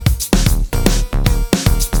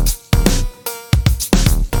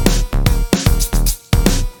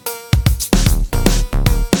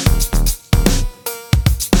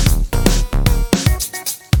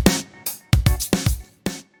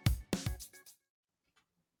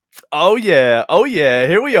Oh yeah,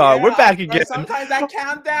 here we are. We're back again. Sometimes that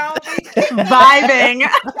countdown, vibing.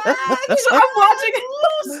 yes, I'm watching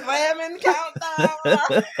slamming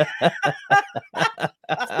countdown.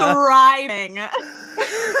 thriving.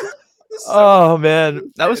 Oh man,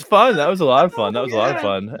 that was fun. That was a lot of fun.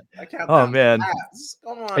 Oh man,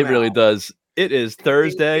 Come on, it really does. It is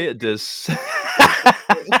Thursday.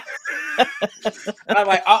 I'm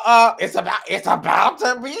like, it's about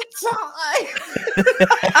to be time.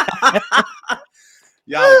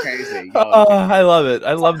 Y'all are crazy. I love it.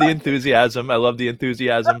 I love the enthusiasm. My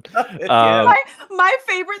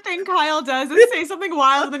favorite thing Kyle does is say something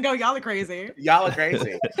wild and then go, "Y'all are crazy." Y'all are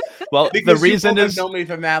crazy. Well, because the reason you is known me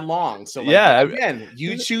for that long. So again,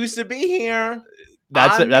 you choose to be here.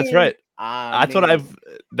 That's it. That's right.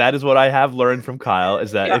 That is what I have learned from Kyle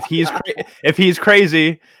is that if he's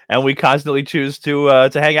crazy and we constantly choose to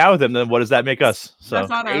hang out with him, then what does that make us? So that's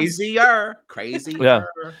not crazier. Yeah.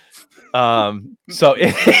 So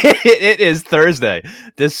it is Thursday,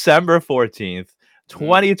 December 14th,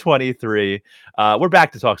 2023. We're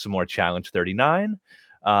back to talk some more Challenge 39.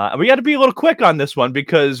 And we got to be a little quick on this one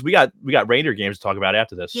because we got Reindeer games to talk about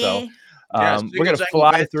after this. So we're going to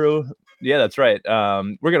fly through. Yeah, that's right.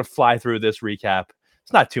 We're going to fly through this recap.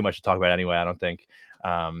 It's not too much to talk about anyway, I don't think.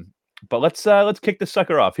 But let's kick this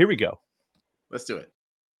sucker off. Here we go. Let's do it.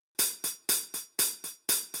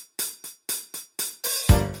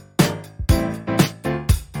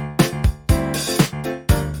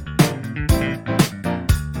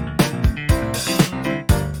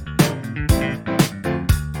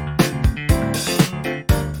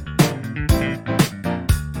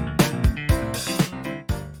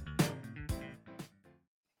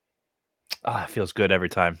 It feels good every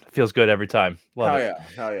time. Love it.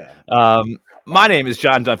 Hell yeah. My name is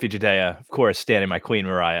John Dunphy Judea, of course, standing my queen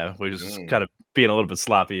Mariah, which is kind of being a little bit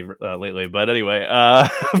sloppy lately. But anyway,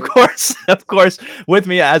 of course, with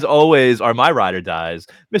me as always are my ride or dies,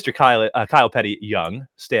 Mr. Kyle Petty Young,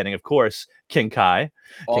 standing, of course, King Kai.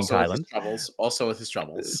 Also with his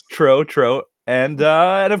troubles. True. And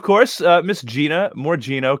of course, Miss Gina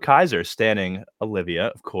Morgino Kaiser, standing Olivia,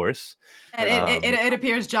 of course. And it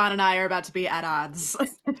appears John and I are about to be at odds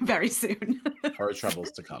very soon. Her troubles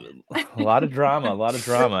to come. A lot of drama.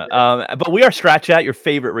 But we are Strat Chat, your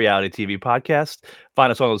favorite reality TV podcast. Find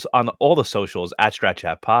us on all the socials at Strat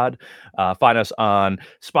Chat Pod. Find us on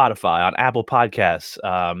Spotify, on Apple Podcasts.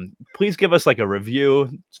 Please give us like a review.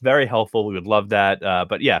 It's very helpful. We would love that.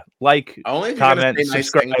 But yeah, comment,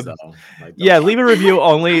 subscribe. Nice things, leave a review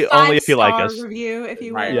only if you like us. Review, if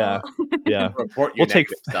you will. Yeah. Report your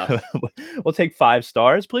stuff. We'll take 5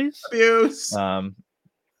 stars, please. Abuse.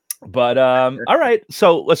 But all right.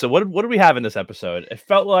 So listen, what do we have in this episode? It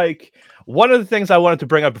felt like one of the things I wanted to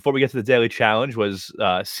bring up before we get to the daily challenge was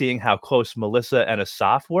seeing how close Melissa and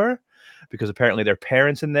Asaf were, because apparently their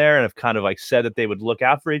parents in there and have kind of like said that they would look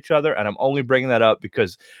out for each other. And I'm only bringing that up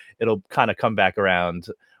because it'll kind of come back around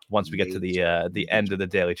once we get to the end of the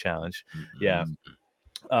daily challenge. Yeah.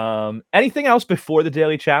 Anything else before the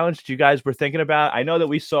daily challenge you guys were thinking about? I know that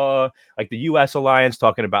we saw like the US Alliance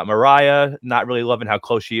talking about Mariah not really loving how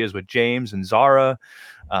close she is with James and Zara.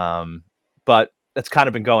 But that's kind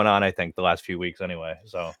of been going on, I think, the last few weeks anyway.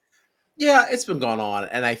 So yeah, it's been going on.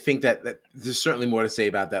 And I think that there's certainly more to say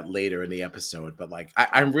about that later in the episode. But like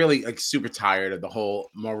I'm really like super tired of the whole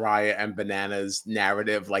Mariah and Bananas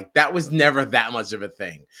narrative. Like that was never that much of a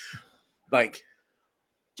thing. Like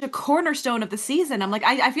a cornerstone of the season. I'm like,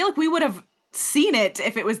 I feel like we would have seen it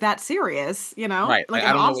if it was that serious, you know? Right. Like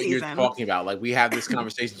I don't know what you're talking about. Like we have this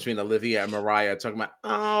conversation between Olivia and Mariah talking about,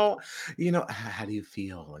 how do you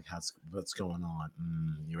feel? Like what's going on?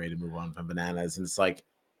 You ready to move on from Bananas? And it's like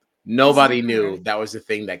nobody knew that was the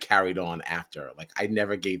thing that carried on after. Like I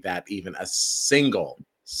never gave that even a single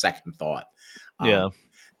second thought.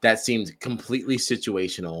 That seemed completely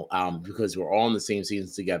situational because we're all in the same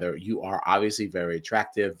seasons together. You are obviously very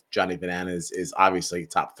attractive. Johnny Bananas is obviously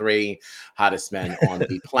top 3 hottest men on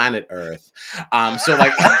the planet Earth.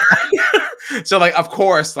 So of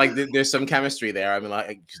course, like there's some chemistry there. I mean,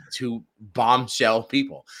 like 2 bombshell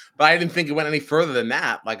people, but I didn't think it went any further than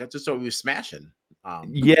that. Like I just thought we were smashing.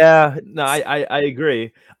 I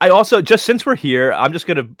agree. I also, just since we're here, I'm just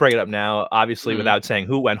going to bring it up now, obviously without saying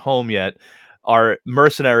who went home yet. Our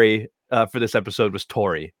mercenary for this episode was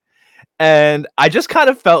Tori. And I just kind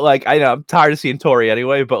of felt like, I know I'm tired of seeing Tori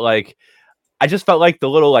anyway, but like, I just felt like the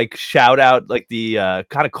little like shout out, like the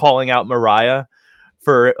kind of calling out Mariah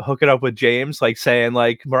for hooking up with James, like saying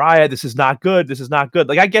like, Mariah, this is not good.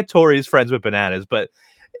 Like I get Tori's friends with Bananas, but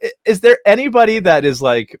is there anybody that is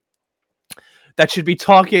like, that should be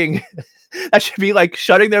talking that should be like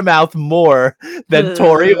shutting their mouth more than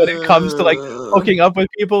Tori when it comes to like hooking up with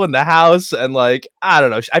people in the house. And like, I don't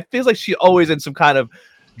know. I feel like she always in some kind of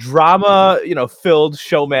drama, filled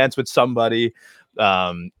showmance with somebody. We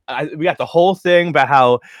got the whole thing about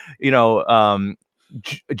how,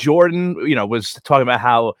 Jordan, was talking about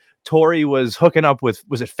how Tori was hooking up with,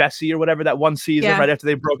 was it Fessy or whatever, that one season right after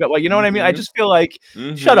they broke up? Like, you know what I mean? I just feel like,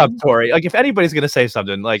 shut up, Tori. Like, if anybody's gonna say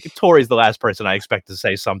something, like Tori's the last person I expect to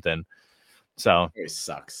say something. So It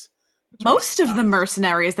sucks. Most of the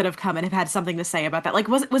mercenaries that have come in have had something to say about that. Like,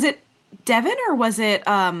 was it Devin or was it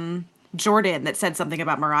Jordan that said something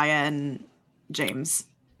about Mariah and James?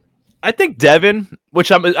 I think Devin,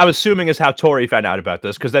 which I'm assuming is how Tori found out about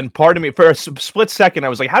this, because then part of me, for a split second, I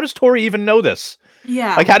was like, how does Tori even know this?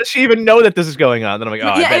 Yeah. Like, how does she even know that this is going on? Then I'm like,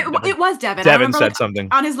 oh, yeah, I bet it was Devin. I Devin remember, said like, something.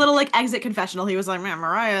 on his little like exit confessional. He was like, "Man,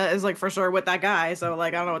 Mariah is like for sure with that guy." So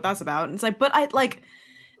like, I don't know what that's about. And it's like, but I like,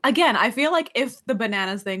 again, I feel like if the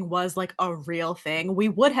bananas thing was like a real thing, we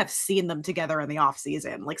would have seen them together in the off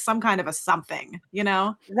season, like some kind of a something,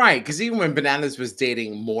 Right, because even when Bananas was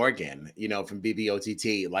dating Morgan, from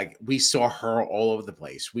BBOTT, like we saw her all over the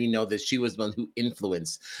place. We know that she was the one who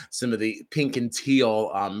influenced some of the pink and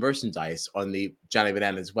teal merchandise on the Johnny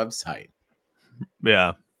Bananas website.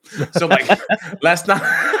 Yeah. So like, let's not.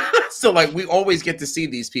 So like, we always get to see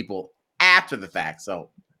these people after the fact. So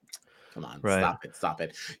come on, Right. stop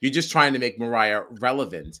it. You're just trying to make Mariah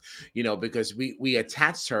relevant, because we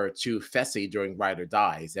attached her to Fessy during Ride or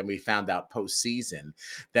Dies, and we found out postseason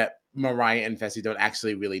that Mariah and Fessy don't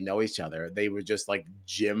actually really know each other. They were just like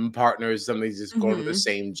gym partners. Somebody's just going to the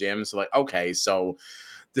same gym. So like, okay, so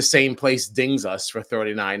the same place dings us for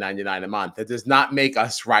 $39.99 a month. It does not make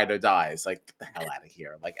us Ride or Dies. Like, get the hell out of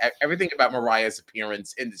here. Like, everything about Mariah's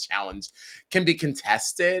appearance in the challenge can be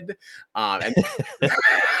contested. And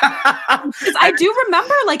I do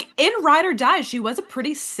remember, like, in Ride or Die, she was a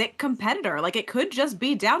pretty sick competitor. Like, it could just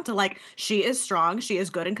be down to, like, she is strong, she is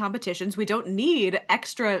good in competitions. We don't need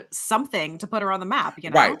extra something to put her on the map,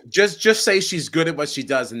 Right. Just say she's good at what she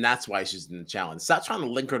does, and that's why she's in the challenge. Stop trying to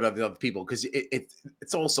link her to the other people, because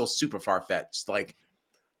it's also super far-fetched. Like,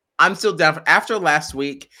 I'm still down after last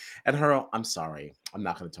week and her. I'm sorry. I'm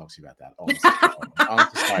not going to talk to you about that. Oh, I'm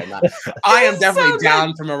so sorry. I am definitely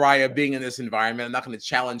down for Mariah being in this environment. I'm not going to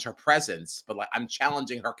challenge her presence, but like I'm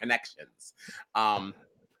challenging her connections.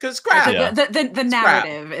 Because crap. The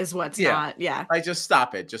narrative is what's not. Yeah. Like, just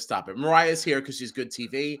stop it. Just stop it. Mariah's here because she's good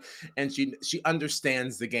TV and she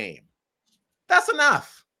understands the game. That's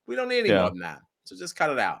enough. We don't need any more than that. So just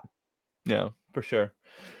cut it out. Yeah, for sure.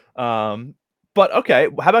 But okay,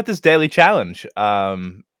 how about this daily challenge?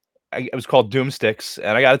 It was called Doomsticks,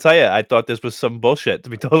 and I got to tell you, I thought this was some bullshit, to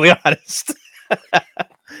be totally honest.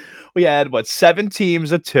 We had 7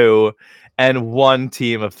 teams of 2 and 1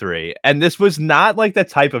 team of 3, and this was not like the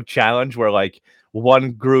type of challenge where like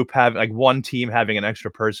one group having like one team having an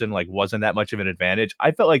extra person like wasn't that much of an advantage.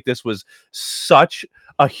 I felt like this was such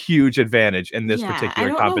a huge advantage in this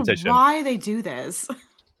particular competition. Know why they do this?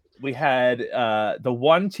 We had the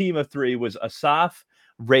one team of 3 was Asaf,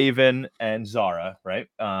 Raven, and Zara, right?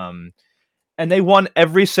 And they won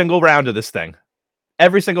every single round of this thing.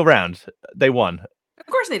 Every single round, they won. Of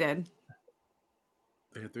course they did.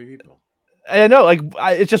 They had 3 people. I know, like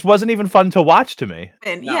it just wasn't even fun to watch to me.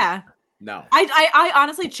 No. I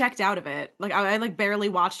honestly checked out of it. Like I like barely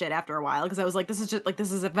watched it after a while because I was like, this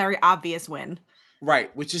is a very obvious win.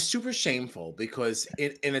 Right, which is super shameful because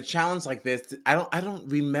in a challenge like this, I don't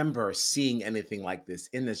remember seeing anything like this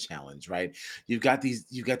in this challenge, right? You've got these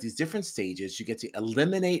different stages. You get to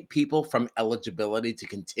eliminate people from eligibility to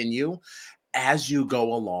continue as you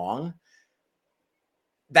go along.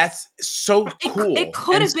 That's so cool. It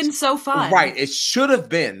could have been so fun. Right. It should have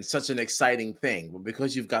been such an exciting thing, but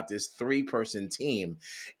because you've got this 3-person team,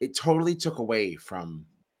 it totally took away from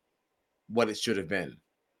what it should have been.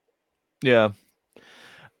 Yeah.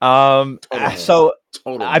 So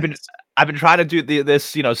I've been trying to do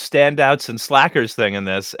this standouts and slackers thing in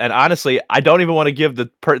this, and honestly, I don't even want to give the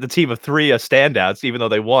team of 3 a standouts, even though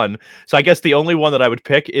they won. So I guess the only one that I would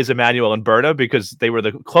pick is Emmanuel and Berna because they were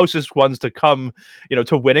the closest ones to come,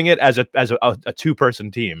 to winning it as a 2-person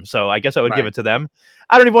team. So I guess I would give it to them.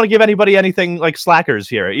 I don't even want to give anybody anything like slackers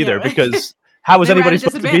here either, because how was anybody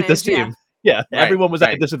supposed to beat this team? Yeah, everyone was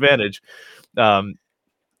at a disadvantage.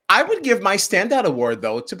 I would give my standout award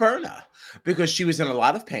though to Berna because she was in a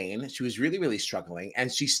lot of pain. She was really, really struggling,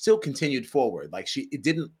 and she still continued forward. Like she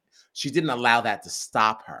didn't allow that to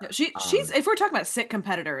stop her. She's if we're talking about sick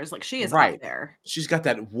competitors, like she is right up there. She's got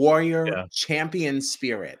that warrior champion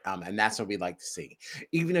spirit, and that's what we like to see.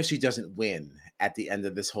 Even if she doesn't win at the end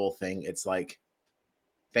of this whole thing, it's like,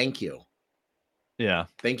 thank you. Yeah.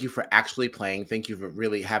 Thank you for actually playing. Thank you for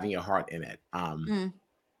really having your heart in it.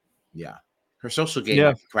 Yeah. Her social game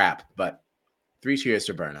might be crap, but 3 cheers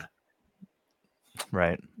to Berna.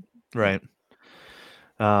 Right. Right.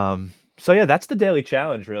 So yeah, that's the daily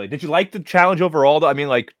challenge, really. Did you like the challenge overall, though? I mean,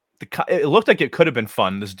 like, it looked like it could have been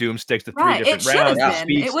fun. This Doom sticks to 3 Right, it different should have rounds, the Yeah. been.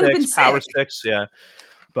 speed It would have been sticks, power sick. sticks, yeah.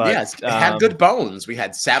 But, Yes, it had good bones. We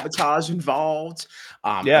had sabotage involved,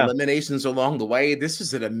 Yeah. eliminations along the way. This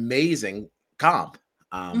is an amazing comp.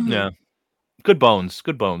 Yeah. Good bones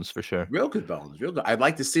for sure. Real good bones, real good. I'd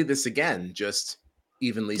like to see this again, just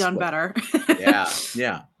evenly Done split. better. Yeah,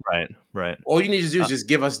 yeah. Right. All you need to do is just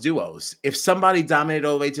give us duos. If somebody dominated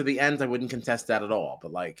all the way to the end, I wouldn't contest that at all.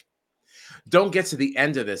 But like, don't get to the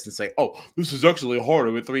end of this and say, "Oh, this is actually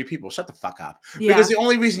harder with 3 people." Shut the fuck up. Yeah. Because the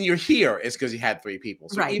only reason you're here is because you had 3 people.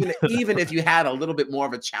 So Right. even if you had a little bit more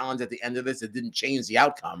of a challenge at the end of this, it didn't change the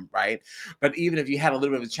outcome, right? But even if you had a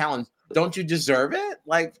little bit of a challenge, don't you deserve it?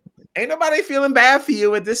 Like, ain't nobody feeling bad for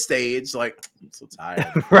you at this stage. Like, I'm so tired.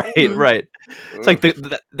 Right. It's like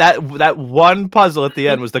that one puzzle at the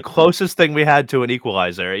end was the closest thing we had to an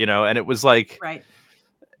equalizer, and it was like, Right.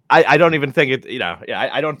 I don't even think it,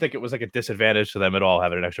 I don't think it was like a disadvantage to them at all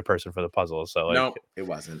having an extra person for the puzzle. So like, No, it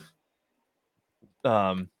wasn't.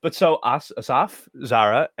 But so Asaf,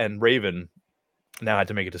 Zara, and Raven now had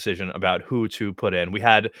to make a decision about who to put in. We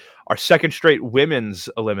had our second straight women's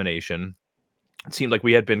elimination. It seemed like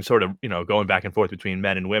we had been sort of, going back and forth between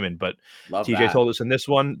men and women, but Love TJ that. told us in this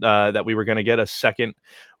one that we were going to get a second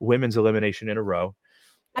women's elimination in a row.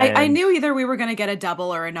 I knew either we were going to get a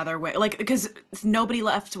double or another way, like, because nobody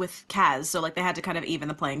left with Kaz, so like they had to kind of even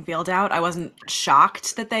the playing field out. I wasn't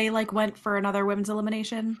shocked that they like went for another women's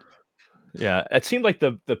elimination. Yeah, it seemed like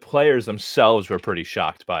the players themselves were pretty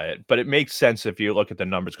shocked by it, but it makes sense if you look at the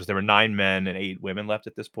numbers because there were 9 men and 8 women left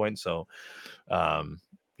at this point. So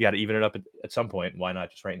you got to even it up at some point. Why not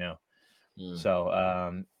just right now?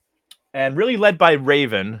 So and really led by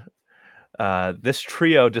Raven, this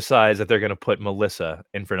trio decides that they're going to put Melissa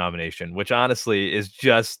in for nomination, which honestly is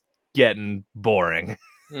just getting boring.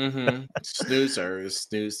 Snoozers.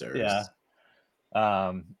 Yeah.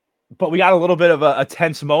 But we got a little bit of a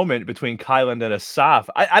tense moment between Kylan and Asaf.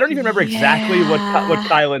 I don't even remember exactly what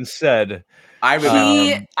Kylan said. I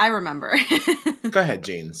remember. I remember. Go ahead,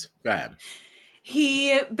 Jeans. Go ahead.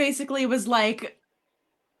 He basically was like,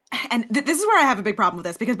 and this is where I have a big problem with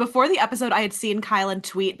this, because before the episode, I had seen Kylan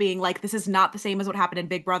tweet being like, this is not the same as what happened in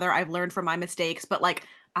Big Brother. I've learned from my mistakes. But like,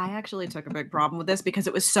 I actually took a big problem with this because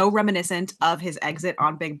it was so reminiscent of his exit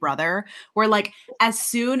on Big Brother, where like, as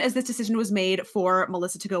soon as this decision was made for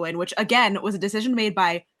Melissa to go in, which again was a decision made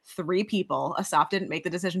by 3 people, Asaf didn't make the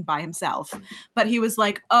decision by himself, but he was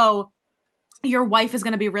like, oh, your wife is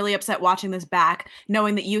going to be really upset watching this back,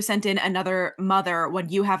 knowing that you sent in another mother when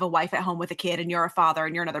you have a wife at home with a kid and you're a father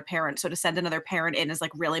and you're another parent. So to send another parent in is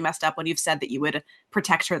like really messed up when you've said that you would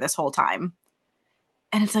protect her this whole time.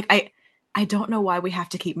 And it's like, I don't know why we have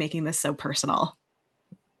to keep making this so personal.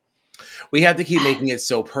 We have to keep making it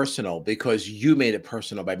so personal because you made it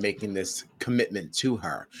personal by making this commitment to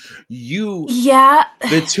her.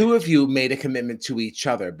 The 2 of you made a commitment to each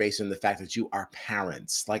other based on the fact that you are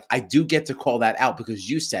parents. Like, I do get to call that out because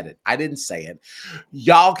you said it. I didn't say it.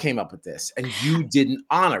 Y'all came up with this and you didn't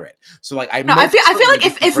honor it. So like, I feel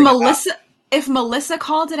like if Melissa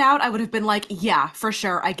called it out, I would have been like, yeah, for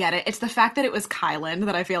sure, I get it. It's the fact that it was Kylan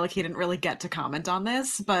that I feel like he didn't really get to comment on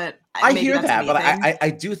this, but I hear that, but I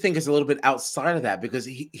do think it's a little bit outside of that because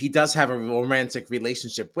he does have a romantic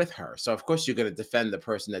relationship with her. So of course you're going to defend the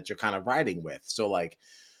person that you're kind of riding with. So like,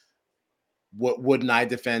 wouldn't I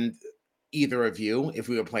defend either of you if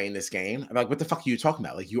we were playing this game? I'm like, what the fuck are you talking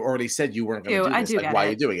about? Like, you already said you weren't going to do this. Like, why are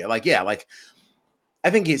you doing it? Like, yeah, like, I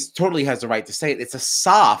think he totally has the right to say it. It's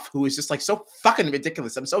Asaf who is just like so fucking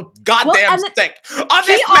ridiculous. I'm so goddamn sick of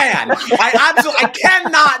this man. I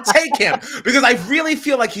cannot take him because I really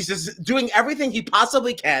feel like he's just doing everything he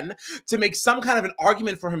possibly can to make some kind of an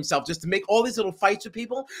argument for himself, just to make all these little fights with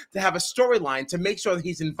people, to have a storyline, to make sure that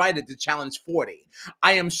he's invited to challenge 40.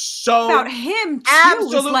 I am so about him too,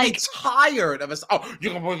 absolutely tired of us. Oh,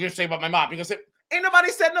 you're gonna say about my mom. You're gonna say, ain't nobody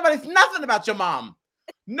said nothing about your mom.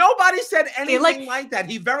 Nobody said anything like that.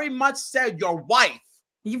 He very much said your wife.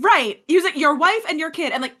 Right. He was like, your wife and your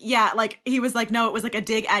kid. And like, yeah, like he was like, no, it was like a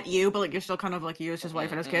dig at you, but like you're still kind of like you, it's his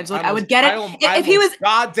wife and his kids. Like I would get it. If he was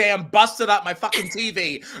goddamn busted up my fucking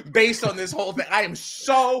TV based on this whole thing. I am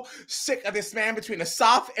so sick of this man between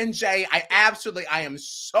Asaf and Jay. I am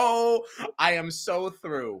so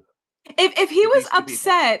through. If he was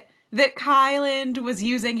upset that Kyland was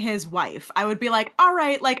using his wife, I would be like, all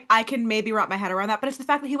right, like I can maybe wrap my head around that. But it's the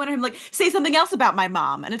fact that he wanted him like say something else about my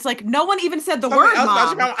mom, and it's like no one even said the Something word else about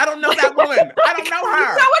your mom. mom. I don't know that woman. I don't know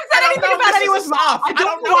her. No one said I don't anything know about Mrs. anyone's mom. Asaf. I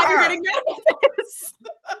don't know why you're getting mad about this.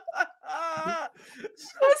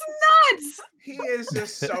 It's nuts. He is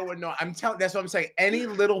just so annoying. I'm telling. That's what I'm saying. Any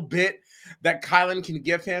little bit that Kylan can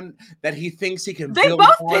give him that he thinks he can They build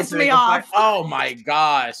both on piss to me make a play. off. Oh my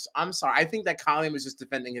gosh. I'm sorry. I think that Kylan was just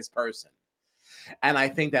defending his person. And I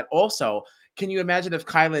think that also, can you imagine if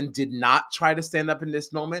Kylan did not try to stand up in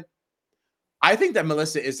this moment? I think that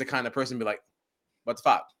Melissa is the kind of person to be like, what the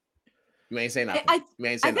fuck? You ain't say nothing. You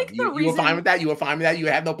ain't say I think nothing. the You were fine reason- with that? You were fine with that? You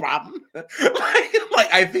had no problem? like,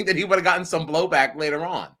 I think that he would have gotten some blowback later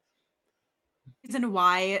on. Reason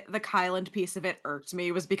why the Kyland piece of it irked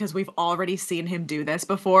me was because we've already seen him do this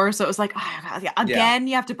before. So it was like, oh, God, yeah. Again,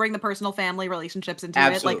 you have to bring the personal family relationships into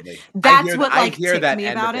Absolutely. it. Like that's what like ticked me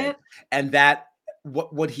end about of it. And that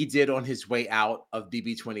what he did on his way out of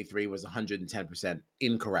BB23 was 110%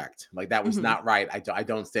 incorrect. Like that was not right. I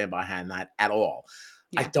don't stand behind that at all.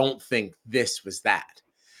 I don't think this was that.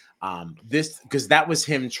 This because that was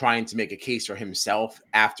him trying to make a case for himself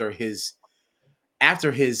after his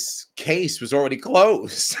case was already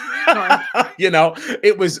closed. Sure. You know,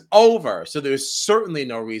 it was over. So there's certainly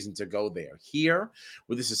no reason to go there. Here,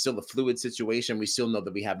 where this is still a fluid situation, we still know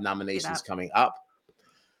that we have nominations coming up.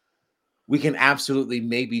 We can absolutely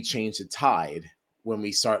maybe change the tide when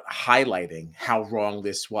we start highlighting how wrong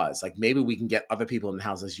this was. Like maybe we can get other people in the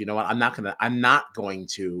house as, you know what, I'm not going to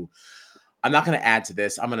add to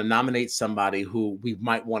this. I'm going to nominate somebody who we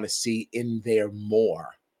might want to see in there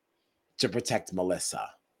more to protect Melissa.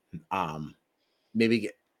 Maybe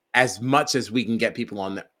get as much as we can get people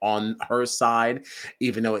on her side,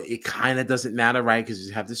 even though it kind of doesn't matter, right? Because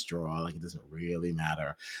you have this draw, like it doesn't really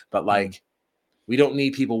matter. But like we don't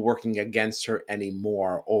need people working against her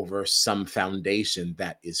anymore over some foundation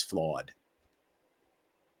that is flawed.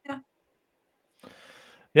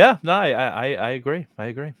 Yeah, no, I agree. I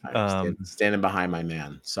agree. I'm standing behind my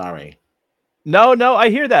man. Sorry. No, I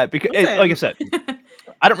hear that because, like I said,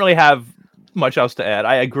 I don't really have much else to add.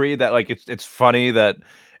 I agree that like it's funny that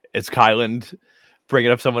it's Kyland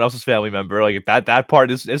bringing up someone else's family member. Like that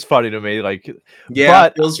part is funny to me. Like, yeah,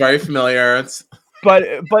 it feels very familiar. But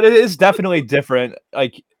it is definitely different.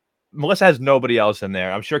 Like Melissa has nobody else in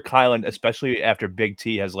there. I'm sure Kylan, especially after Big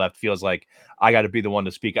T has left, feels like I got to be the one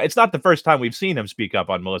to speak. It's not the first time we've seen him speak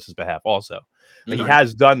up on Melissa's behalf. Also, like, he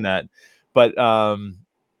has done that, but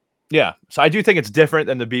yeah. So I do think it's different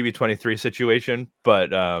than the BB23 situation.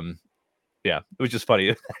 But yeah, it was just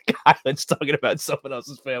funny. Kylan's talking about someone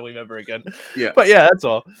else's family member again. Yeah, but yeah, that's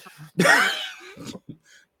all.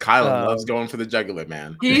 Kylan loves going for the jugular,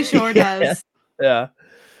 man. He sure does. Yeah.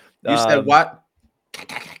 You said what?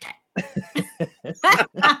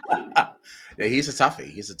 Yeah, he's a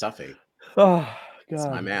toughie. Oh, God. That's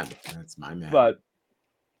my man. That's my man. But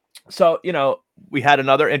so, you know, we had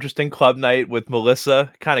another interesting club night with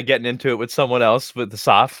Melissa kind of getting into it with someone else with the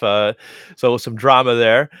Saf. So some drama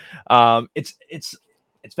there. It's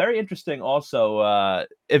very interesting also.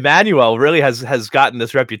 Emmanuel really has gotten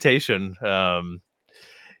this reputation.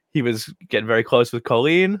 He was getting very close with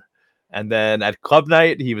Colleen. And then at club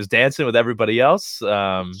night, he was dancing with everybody else.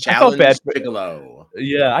 I felt bad for Bigelow.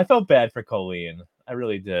 Yeah, I felt bad for Colleen. I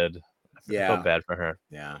really did. I felt bad for her.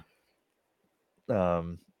 Yeah.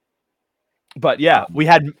 But yeah, we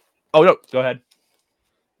had. Oh no, go ahead.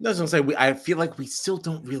 I was gonna say I feel like we still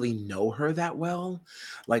don't really know her that well.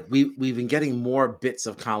 Like we've been getting more bits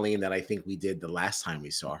of Colleen than I think we did the last time we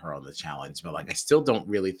saw her on the challenge. But like I still don't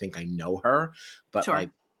really think I know her. But like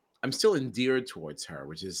I'm still endeared towards her,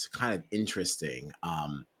 which is kind of interesting.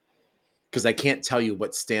 Because I can't tell you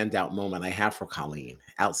what standout moment I have for Colleen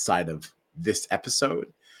outside of this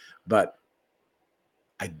episode, but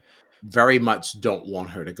I very much don't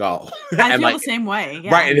want her to go. I feel the same way.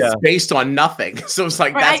 Yeah. Right. And it's based on nothing. So it's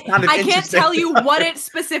like, that's kind of I can't tell you what it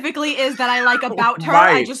specifically is that I like about her.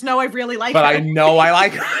 I just know I really like her. But I know I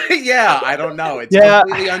like her. Yeah. I don't know. It's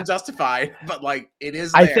completely unjustified, but like it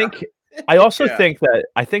is there. I also think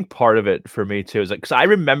part of it for me too is like, because I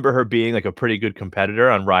remember her being like a pretty good competitor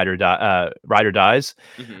on Ride or Dies.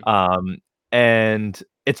 And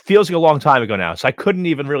it feels like a long time ago now. So I couldn't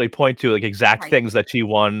even really point to like exact things that she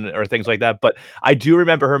won or things like that. But I do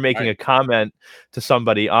remember her making a comment to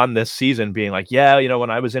somebody on this season being like, yeah, you know,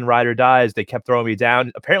 when I was in Ride or Dies, they kept throwing me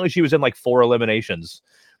down. Apparently she was in like 4 eliminations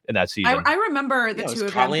in that season. I remember the two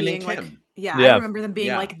of them being like, I remember them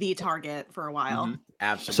being like the target for a while.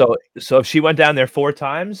 Absolutely. So if she went down there 4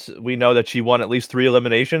 times, we know that she won at least 3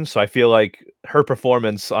 eliminations. So I feel like her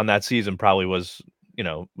performance on that season probably was,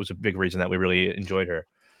 was a big reason that we really enjoyed her.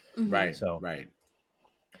 Right. So, Right.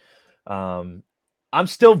 I'm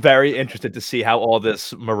still very interested to see how all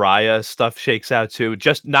this Mariah stuff shakes out too.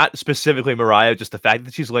 Just not specifically Mariah, just the fact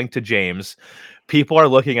that she's linked to James. People are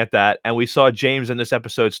looking at that, and we saw James in this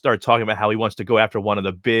episode start talking about how he wants to go after one of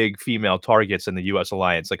the big female targets in the U.S.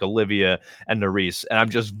 alliance, like Olivia and Nerys. And I'm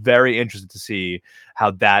just very interested to see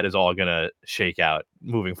how that is all gonna shake out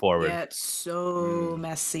moving forward. Yeah, it's so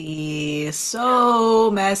messy. So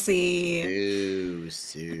messy.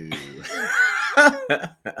 Sue.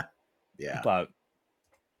 Yeah. But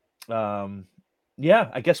yeah,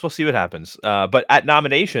 I guess we'll see what happens. But at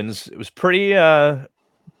nominations, it was pretty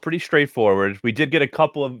straightforward. We did get a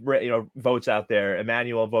couple of votes out there.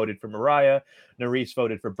 Emmanuel voted for Mariah, Nerys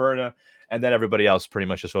voted for Berna, and then everybody else pretty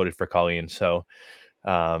much just voted for Colleen. So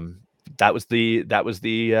that was the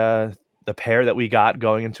pair that we got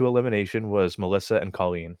going into elimination was Melissa and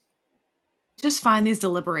Colleen. Just find these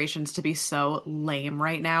deliberations to be so lame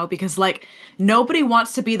right now because like nobody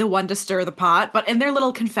wants to be the one to stir the pot, but in their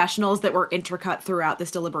little confessionals that were intercut throughout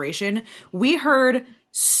this deliberation, we heard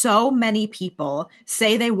so many people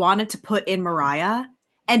say they wanted to put in Mariah,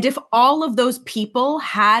 and if all of those people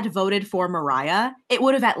had voted for Mariah, it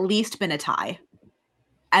would have at least been a tie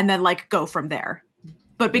and then like go from there.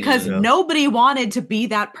 But because nobody wanted to be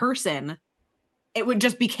that person, it would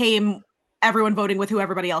just became everyone voting with who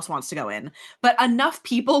everybody else wants to go in. But enough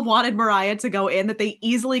people wanted Mariah to go in that they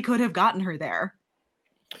easily could have gotten her there.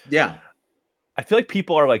 Yeah. I feel like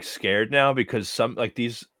people are like scared now because some like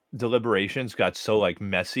these deliberations got so like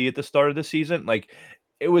messy at the start of the season. Like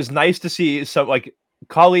it was nice to see some like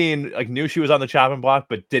Colleen like knew she was on the chopping block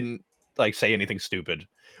but didn't like say anything stupid.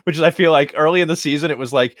 Which is I feel like early in the season it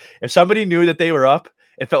was like if somebody knew that they were up,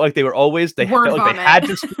 it felt like they were always they felt like they had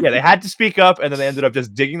to they had to speak up, and then they ended up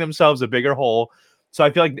just digging themselves a bigger hole. So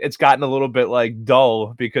I feel like it's gotten a little bit like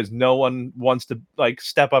dull because no one wants to like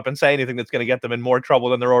step up and say anything that's going to get them in more trouble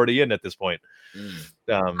than they're already in at this point.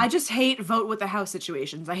 I just hate vote with the house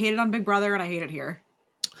situations. I hate it on Big Brother and I hate it here.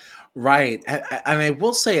 Right. And I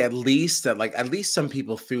will say at least that like at least some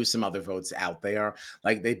people threw some other votes out there.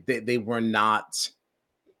 Like they were not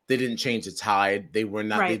they didn't change the tide. They were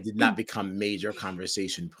not they did not become major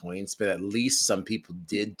conversation points, but at least some people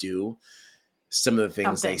did do some of the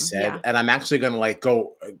things they said. And I'm actually going to like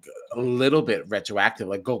go a little bit retroactive,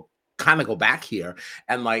 like go back here.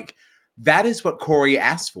 And like, that is what Corey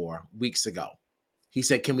asked for weeks ago. He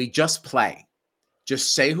said, can we just play?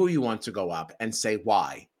 Just say who you want to go up and say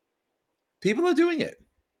why. People are doing it.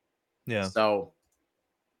 Yeah. So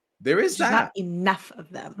there is that. Not enough of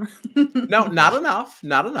them. No, not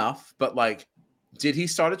enough. But like, did he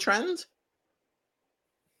start a trend?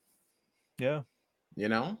 Yeah. You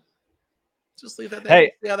know? Just leave that there.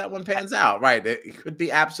 Hey, see how that one pans out. Right. It could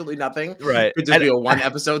be absolutely nothing. Right. It could just be a one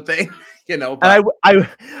episode thing, you know. But... And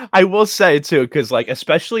I will say too, because like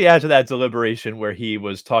especially after that deliberation where he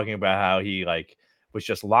was talking about how he like was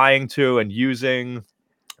just lying to and using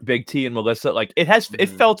Big T and Melissa, like it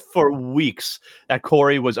felt for weeks that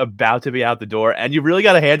Corey was about to be out the door, and you really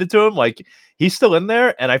got to hand it to him. Like he's still in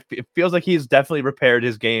there, and it feels like he's definitely repaired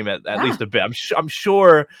his game at least a bit. I'm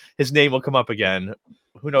sure his name will come up again.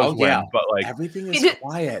 Who knows when? But like everything is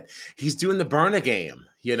quiet. He's doing the burner game,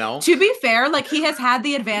 you know. To be fair, like he has had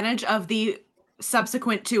the advantage of the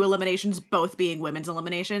subsequent two eliminations both being women's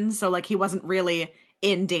eliminations, so like he wasn't really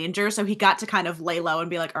in danger, so he got to kind of lay low and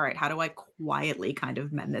be like, all right, how do I quietly kind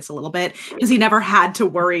of mend this a little bit, because he never had to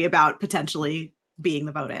worry about potentially being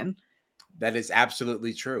the vote in. That is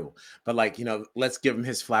absolutely true. But like, you know, let's give him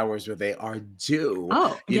his flowers where they are due.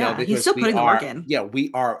 Oh, you know, because he's still putting the work in. Yeah, we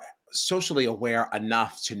are socially aware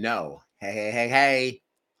enough to know, hey,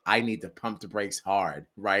 I need to pump the brakes hard,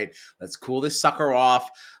 right? Let's cool this sucker off.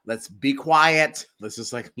 Let's be quiet. Let's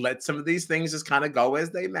just like let some of these things just kind of go as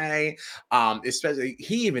they may. Especially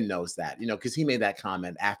he even knows that, you know, because he made that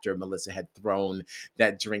comment after Melissa had thrown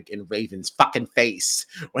that drink in Raven's fucking face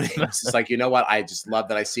when he was just like, you know what? I just love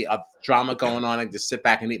that I see a drama going on and just sit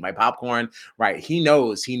back and eat my popcorn. Right? He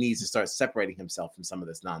knows he needs to start separating himself from some of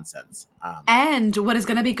this nonsense. And what is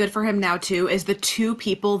going to be good for him now too is the two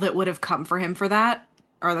people that would have come for him for that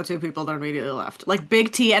are the two people that immediately left. Like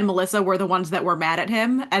Big T and Melissa were the ones that were mad at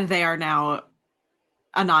him, and they are now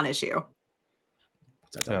a non-issue.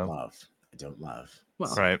 I don't love.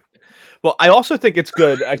 Well, right. Well, I also think it's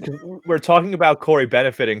good. We're talking about Corey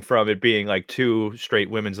benefiting from it being like 2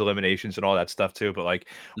 straight women's eliminations and all that stuff too. But like,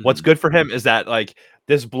 what's good for him is that like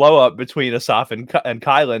this blow up between Asaf and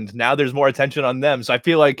Kyland, now there's more attention on them. So I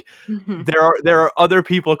feel like there are other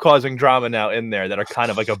people causing drama now in there that are kind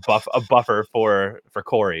of like a buffer for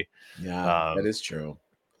Corey. Yeah, that is true.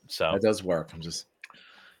 So that does work.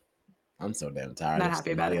 I'm so damn tired Not of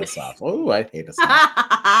happy somebody about it. else off. Oh, I hate us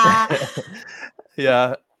off.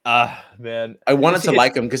 Yeah. Man. I wanted See, to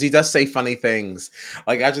like him because he does say funny things.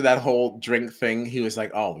 Like after that whole drink thing, he was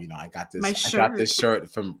like, "Oh, I got My this shirt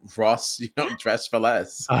from Ross, Dress for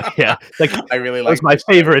Less." yeah. Like, I really that was like my this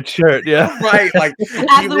shirt. favorite shirt. Yeah. Right? Like As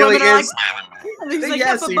he the really women are like, is. and he's like, yeah,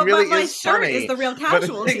 Yes, he but really my is shirt is funny. the real But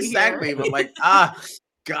casualty exactly, here. but like,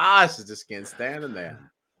 gosh, I just can't stand him there.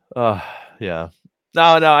 Yeah. No,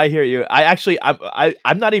 I hear you.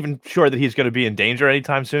 I'm not even sure that he's going to be in danger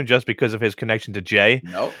anytime soon, just because of his connection to Jay.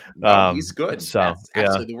 Nope, no, he's good. So That's yeah,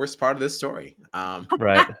 actually the worst part of this story.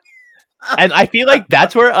 right. And I feel like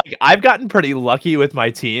that's where like I've gotten pretty lucky with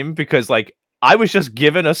my team because like I was just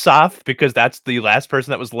given a Soph because that's the last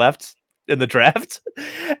person that was left in the draft,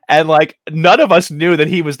 and like none of us knew that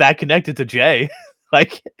he was that connected to Jay.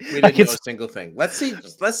 like, We like didn't know it's a single thing. Let's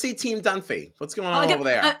see Team Dunphy. What's going on Again, over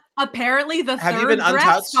there? apparently the Have you been third draft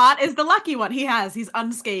untouched? spot is the lucky one. He's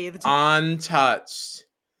unscathed. Untouched.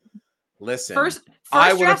 Listen, First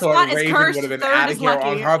I would have draft spot thought is Raven cursed, would have been third out of is here on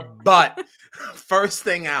lucky. her butt. First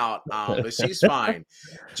thing out, but she's fine.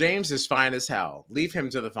 James is fine as hell. Leave him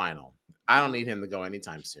to the final. I don't need him to go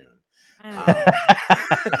anytime soon.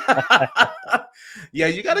 Yeah,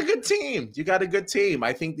 you got a good team.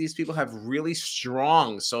 I think these people have really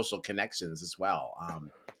strong social connections as well.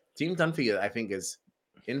 Team Dunphy, I think, is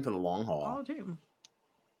in for the long haul. Oh, team.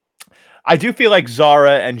 I do feel like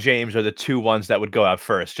Zara and James are the two ones that would go out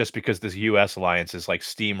first, just because this U.S. alliance is like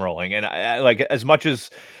steamrolling, and I like as much as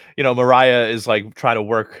Mariah is like trying to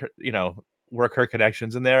work her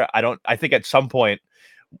connections in there. I think at some point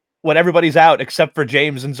when everybody's out except for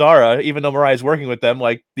James and Zara, even though Mariah's working with them,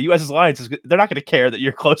 like the U.S. alliance they're not going to care that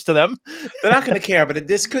you're close to them. They're not going to care, but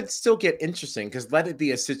this could still get interesting because let it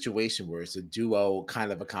be a situation where it's a duo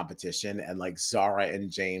kind of a competition, and like Zara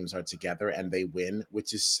and James are together and they win,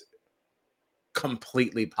 which is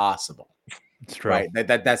completely possible. It's true, right?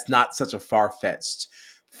 That's not such a far-fetched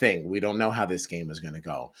thing. We don't know how this game is going to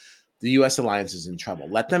go. The U.S. alliance is in trouble.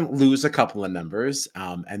 Let them lose a couple of members,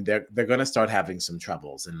 and they're going to start having some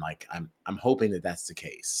troubles. And like I'm hoping that that's the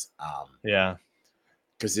case. yeah,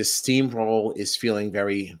 because this steamroll is feeling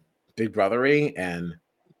very Big Brothery, and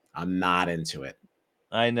I'm not into it.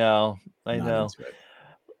 I know. Not into it.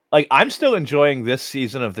 Like I'm still enjoying this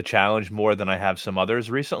season of the challenge more than I have some others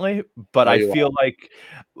recently, but I feel like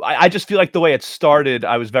I just feel like the way it started,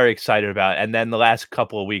 I was very excited about, and then the last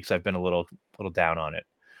couple of weeks I've been a little down on it.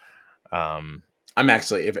 I'm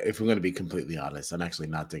actually, if we're going to be completely honest, I'm actually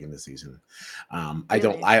not digging this season. I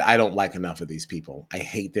don't like enough of these people. I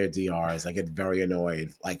hate their DRs. I get very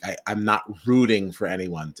annoyed. Like I'm not rooting for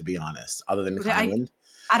anyone, to be honest, other than Kyland.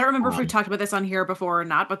 I don't remember if we talked about this on here before or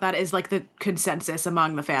not, but that is like the consensus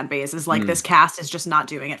among the fan base is like this cast is just not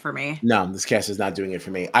doing it for me. No, this cast is not doing it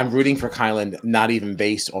for me. I'm rooting for Kyland, not even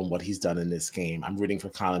based on what he's done in this game. I'm rooting for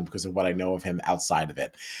Kyland because of what I know of him outside of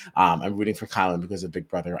it. I'm rooting for Kyland because of Big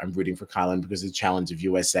Brother. I'm rooting for Kyland because of the Challenge of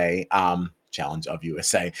USA. Challenge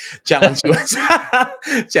USA.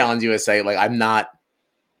 Challenge USA. Like I'm not.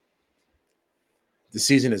 The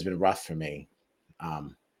season has been rough for me.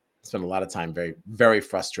 Spent a lot of time very, very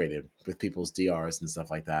frustrated with people's DRs and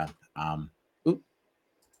stuff like that.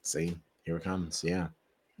 See, here it comes. Yeah.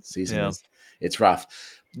 Season it's rough.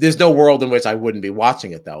 There's no world in which I wouldn't be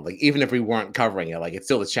watching it though. Like even if we weren't covering it, like it's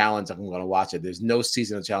still a challenge. I'm going to watch it. There's no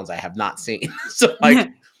season of challenge I have not seen. So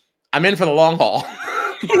like I'm in for the long haul.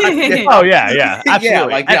 Oh yeah, absolutely. Yeah,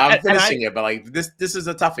 like I'm finishing it, but like this is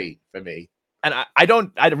a toughie for me. And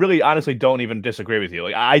I really honestly don't even disagree with you.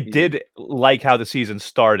 Like I did like how the season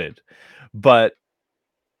started, but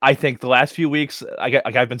I think the last few weeks,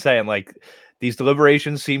 like I've been saying, like these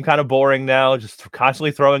deliberations seem kind of boring now. Just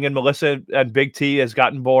constantly throwing in Melissa and Big T has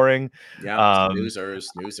gotten boring. Yeah, snoozers.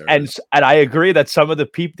 And I agree that some of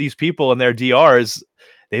these people and their DRs,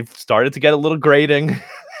 they've started to get a little grating.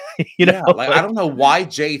 Like I don't know why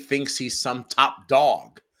Jay thinks he's some top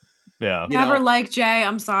dog. Yeah. Never liked Jay.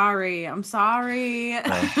 I'm sorry.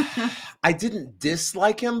 I didn't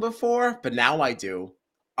dislike him before, but now I do.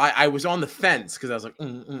 I was on the fence because I was like,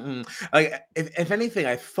 Like if anything,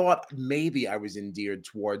 I thought maybe I was endeared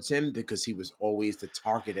towards him because he was always the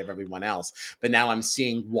target of everyone else. But now I'm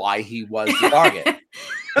seeing why he was the target.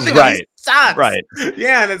 Right. Right.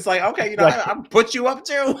 Yeah, and it's like, okay, I'll put you up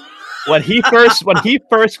too. When he first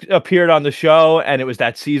appeared on the show, and it was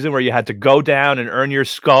that season where you had to go down and earn your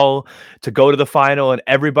skull to go to the final, and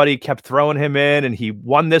everybody kept throwing him in, and he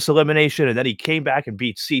won this elimination, and then he came back and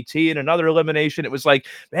beat CT in another elimination. It was like,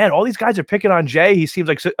 man, all these guys are picking on Jay. He seems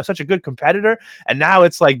like such a good competitor, and now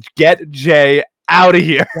it's like, get Jay out of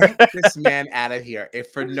here. Get this man out of here.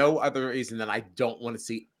 If for no other reason than I don't want to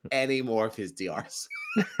see any more of his DRs.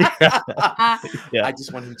 Yeah. I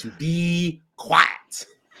just want him to be quiet.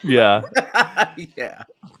 Yeah. Yeah.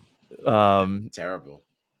 Terrible.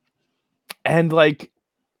 And like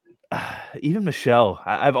even Michelle,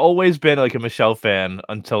 I've always been like a Michelle fan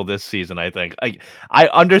until this season. I think I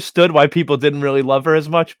understood why people didn't really love her as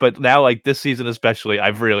much, but now like this season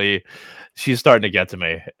especially, she's starting to get to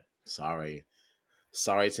me. Sorry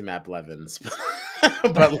to Matt Blevins,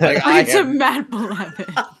 but like I to am. Matt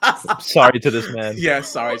Blevins. Sorry to this man. Yeah,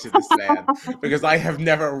 sorry to this man, because I have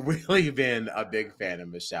never really been a big fan of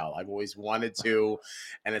Michelle. I've always wanted to,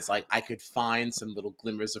 and it's like I could find some little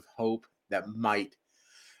glimmers of hope that might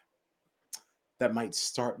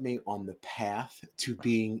start me on the path to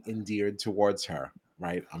being endeared towards her.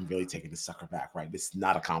 Right, I'm really taking the sucker back. Right, this is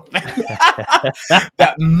not a compliment.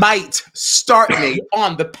 That might start me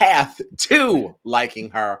on the path to liking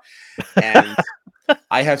her, and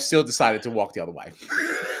I have still decided to walk the other way.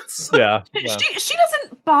 Yeah. She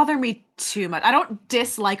doesn't bother me too much. I don't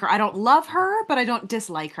dislike her. I don't love her, but I don't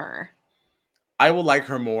dislike her. I will like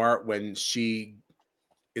her more when she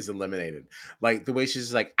is eliminated. Like the way she's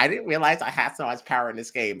just like, I didn't realize I had so much power in this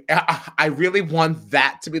game. I really want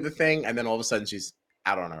that to be the thing, and then all of a sudden she's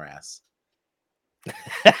out on her ass.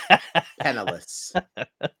 Penniless.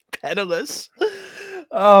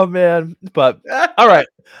 Oh man. But all right.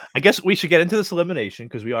 I guess we should get into this elimination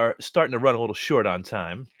because we are starting to run a little short on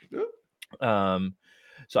time. So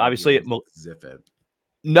obviously zip it.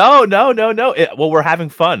 No. Well, we're having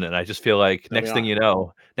fun, and I just feel like next thing you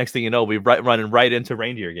know, we're running right into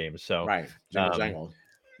reindeer games. So right, jangle.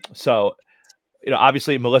 So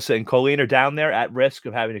obviously Melissa and Colleen are down there at risk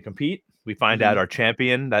of having to compete. We find out our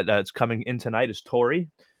champion that's coming in tonight is Tori.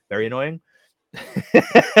 Very annoying.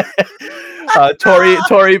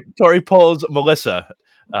 Tori pulls Melissa.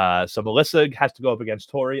 So Melissa has to go up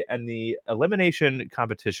against Tori, and the elimination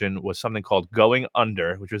competition was something called Going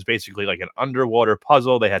Under, which was basically like an underwater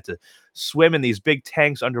puzzle. They had to swim in these big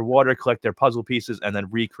tanks underwater, collect their puzzle pieces, and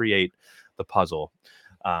then recreate the puzzle.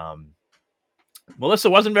 Melissa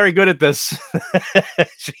wasn't very good at this.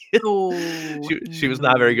 she was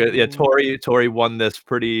not very good. Yeah, Tori won this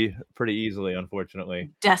pretty easily, unfortunately.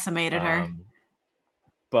 Decimated her.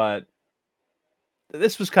 But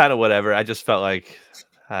this was kind of whatever. I just felt like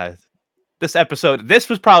this episode. This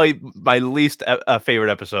was probably my least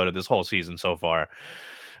favorite episode of this whole season so far.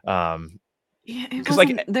 Yeah,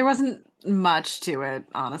 there wasn't much to it,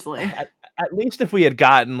 honestly. At least if we had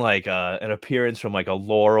gotten like an appearance from like a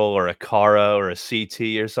Laurel or a Cara or a CT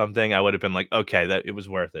or something, I would have been like, okay, that it was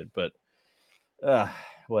worth it. But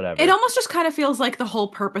whatever. It almost just kind of feels like the whole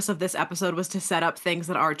purpose of this episode was to set up things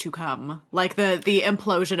that are to come, like the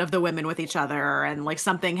implosion of the women with each other, and like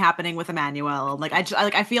something happening with Emmanuel. Like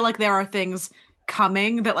I feel like there are things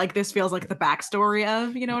coming that like this feels like the backstory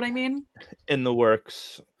of. You know what I mean? In the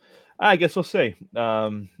works. I guess we'll see.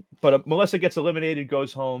 But Melissa gets eliminated,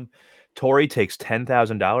 goes home. Tori takes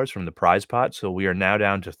 $10,000 from the prize pot, so we are now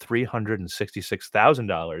down to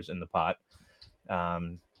 $366,000 in the pot.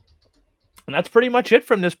 And that's pretty much it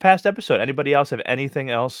from this past episode. Anybody else have anything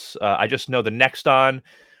else? I just know the next on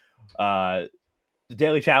the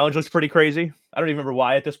Daily Challenge looks pretty crazy. I don't even remember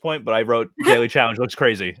why at this point, but I wrote Daily Challenge looks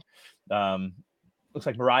crazy. Looks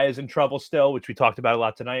like Mariah's in trouble still, which we talked about a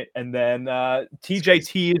lot tonight. And then TJ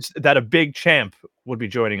teased that a big champ would be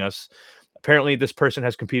joining us. Apparently, this person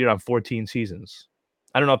has competed on 14 seasons.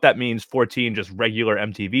 I don't know if that means 14 just regular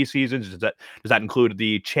MTV seasons. Does that include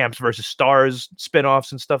the Champs versus Stars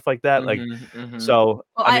spinoffs and stuff like that? So.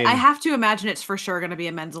 Well, I have to imagine it's for sure going to be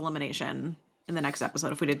a men's elimination in the next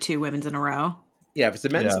episode if we did 2 women's in a row. Yeah, if it's a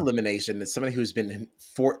men's elimination, it's somebody who's been in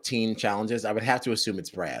 14 challenges. I would have to assume it's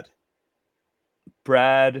Brad.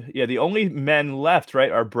 Yeah, the only men left,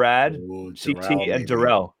 right, are Brad, CT, and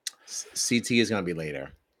Darrell. CT is going to be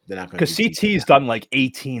later. They're not going because CT's done like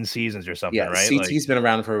 18 seasons or something, right? CT's been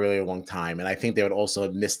around for a really long time, and I think they would also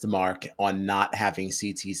have missed the mark on not having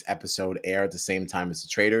CT's episode air at the same time as the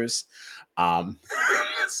Traders. So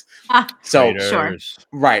sure,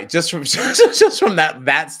 right, just from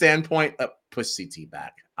that standpoint, push CT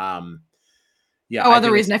back. Yeah.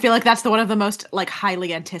 Other reason I feel like that's one of the most like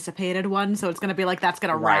highly anticipated ones, so it's going to be like that's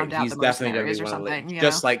going to round out the most scenarios or something.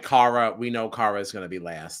 Just like Cara, we know Cara is going to be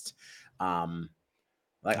last.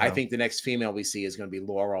 I think the next female we see is going to be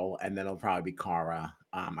Laurel, and then it'll probably be Cara.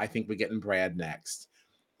 I think we're getting Brad next.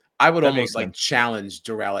 I would almost challenge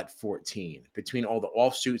Darrell at 14 between all the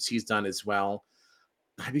offshoots he's done as well.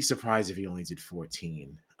 I'd be surprised if he only did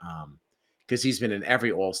 14 because he's been in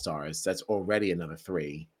every All Stars. That's already another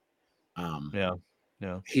 3.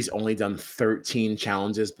 Yeah. He's only done 13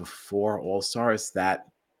 challenges before All Stars. That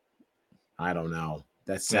I don't know.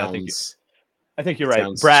 That Yeah, sounds I think you're right.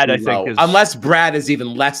 sounds Brad, too I think, low. is Unless Brad is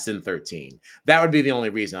even less than 13. That would be the only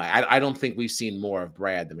reason. I don't think we've seen more of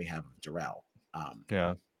Brad than we have of Jarrell.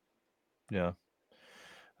 yeah. Yeah.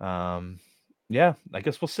 Yeah, I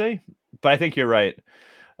guess we'll see. But I think you're right.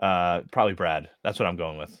 Probably Brad. That's what I'm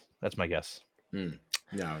going with. That's my guess. No,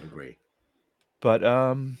 I would agree. But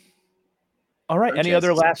all right. Any other Chances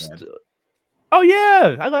of last? Brad. Oh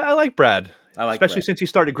yeah, I like Brad, I like especially Brad. since he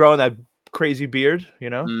started growing that crazy beard. You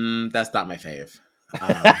know. That's not my fave.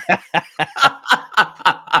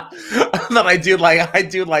 But I do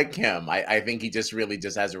like him. I think he just really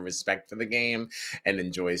just has a respect for the game and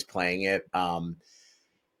enjoys playing it.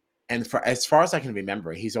 And for as far as I can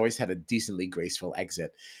remember, he's always had a decently graceful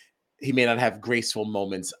exit. He may not have graceful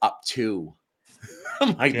moments up to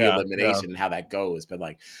like the Yeah. elimination and how that goes, but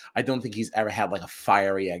like I don't think he's ever had like a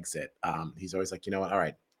fiery exit. He's always like, you know what? All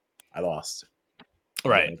right, I lost.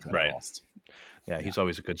 Right. I Right. lost. Yeah, he's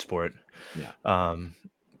always a good sport. Yeah.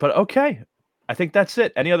 But okay, I think that's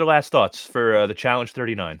it. Any other last thoughts for the challenge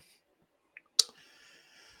 39? I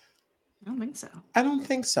don't think so. I don't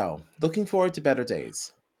think so. Looking forward to better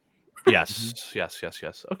days. Yes. Yes.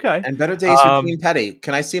 Okay. And better days for Team Petty.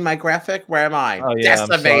 Can I see my graphic? Where am I? Oh yeah, I'm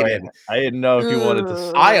sorry. Decimated. I didn't know if you wanted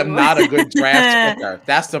to. I am not a good draft picker.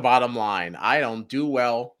 That's the bottom line. I don't do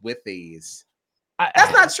well with these.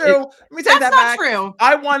 That's not true. Let me take that back. That's not true.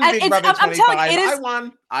 I won And Big it's- Brother I'm telling 25. you, it is-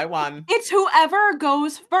 I won. It's whoever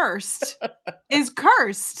goes first is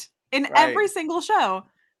cursed in Right. every single show.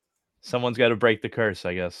 Someone's got to break the curse,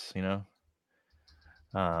 I guess.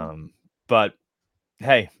 But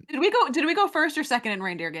hey, Did we go first or second in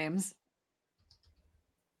reindeer games?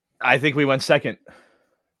 I think we went second.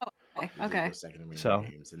 Okay. Second in So-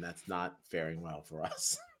 games, and that's not faring well for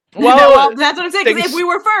us. Well, that's what I'm saying. 'Cause things- if we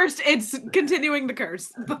were first, it's continuing the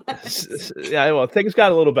curse. Yeah, well, things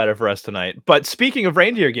got a little better for us tonight. But speaking of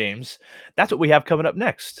reindeer games, that's what we have coming up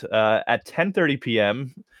next at 10:30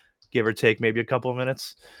 p.m., give or take maybe a couple of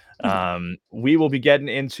minutes. We will be getting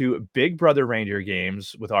into Big Brother reindeer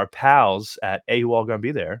games with our pals at A Who All Gonna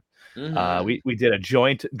Be There. We did a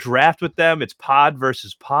joint draft with them. It's pod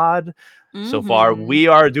versus pod. So far, we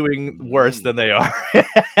are doing worse than they are.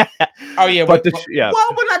 Oh yeah, but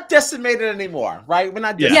well, we're not decimated anymore, right? We're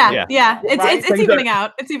not. Yeah. Right? It's evening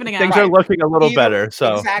out. It's evening out. Things are looking a little better.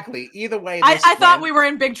 So exactly. Either way, I thought we were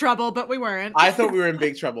in big trouble, but we weren't. I thought we were in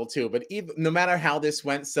big trouble too. But no matter how this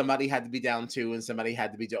went, somebody had to be down 2 and somebody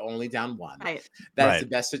had to be only down 1. Right. That's the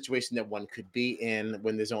best situation that one could be in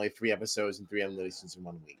when there's only 3 episodes and 3 eliminations in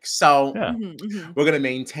 1 week. So we're gonna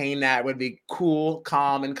maintain that. We're gonna be cool,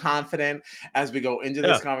 calm, and confident as we go into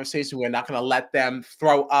this conversation. We're not gonna let them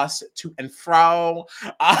throw us to and fro.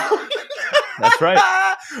 That's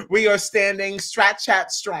right. We are standing Strat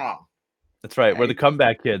Chat strong. That's right. We're the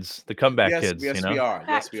comeback kids. The comeback kids. Yes, you know? we are.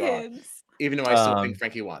 Yes, we are. Even though I still think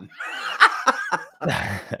Frankie won.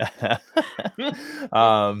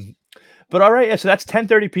 But all right, yeah, so that's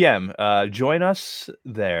 10:30 p.m. Join us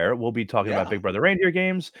there. We'll be talking about Big Brother reindeer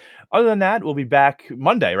games. Other than that, we'll be back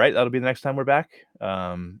Monday, right? That'll be the next time we're back.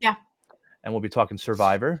 Yeah. And we'll be talking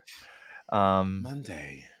Survivor.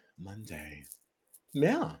 Monday.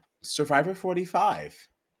 Yeah. Survivor 45.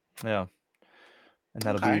 Yeah. And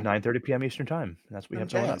that'll be 9:30 p.m. Eastern time. That's what we have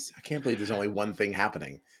going up. I can't believe there's only one thing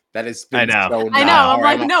happening. That is I know. I'm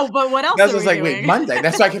like, no, but what else? That's just are we like, doing? wait, Monday.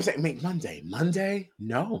 That's why I kept saying, wait, Monday?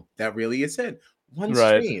 No, that really is it. One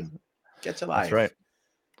stream. Get your life. That's right.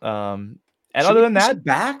 And Should other than push that, it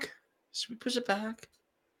back? Should we push it back?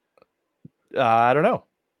 I don't know.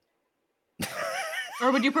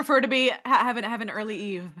 Or would you prefer to be have an early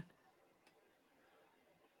eve?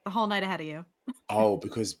 The whole night ahead of you. Oh,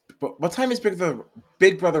 because what time is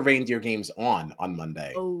Big Brother reindeer games on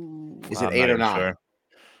Monday? Oh, is it 8 or 9? Sure.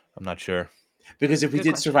 I'm not sure. Because if we Good did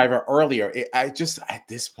question. Survivor earlier, at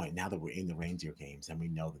this point, now that we're in the reindeer games and we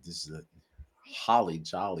know that this is a holly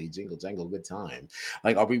jolly jingle jangle good time,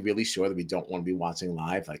 like, are we really sure that we don't want to be watching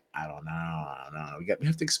live? Like, I don't know. We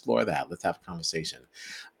have to explore that. Let's have a conversation.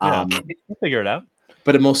 Yeah, we'll figure it out.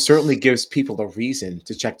 But it most certainly gives people a reason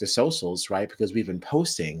to check the socials, right? Because we've been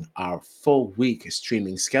posting our full week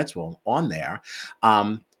streaming schedule on there.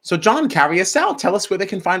 So John, carry us out. Tell us where they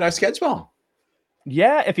can find our schedule.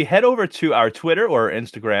 Yeah, if you head over to our Twitter or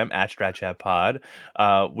Instagram at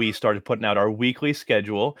StratChatPod, we started putting out our weekly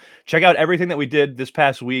schedule. Check out everything that we did this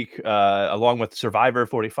past week, along with Survivor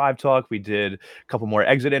 45 talk. We did a couple more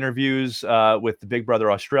exit interviews with the Big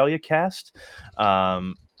Brother Australia cast.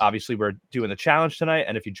 Obviously, we're doing the challenge tonight,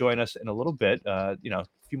 and if you join us in a little bit, a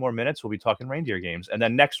few more minutes, we'll be talking reindeer games. And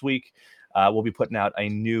then next week, we'll be putting out a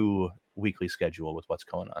new weekly schedule with what's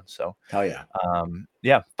going on. So Hell yeah.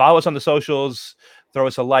 Yeah, follow us on the socials, throw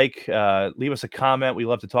us a like, leave us a comment. We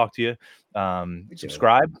love to talk to you.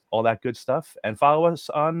 Subscribe, all that good stuff, and follow us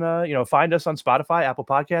on find us on Spotify, Apple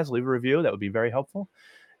Podcasts, leave a review. That would be very helpful.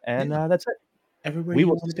 And that's it. Everywhere We you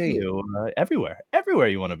will want to see be. you everywhere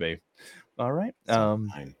you want to be. All right. All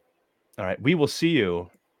right. We will see you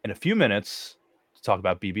in a few minutes to talk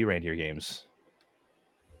about BB reindeer games.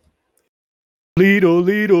 Lido,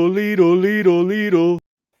 Lido, Lido, Lido, Lido.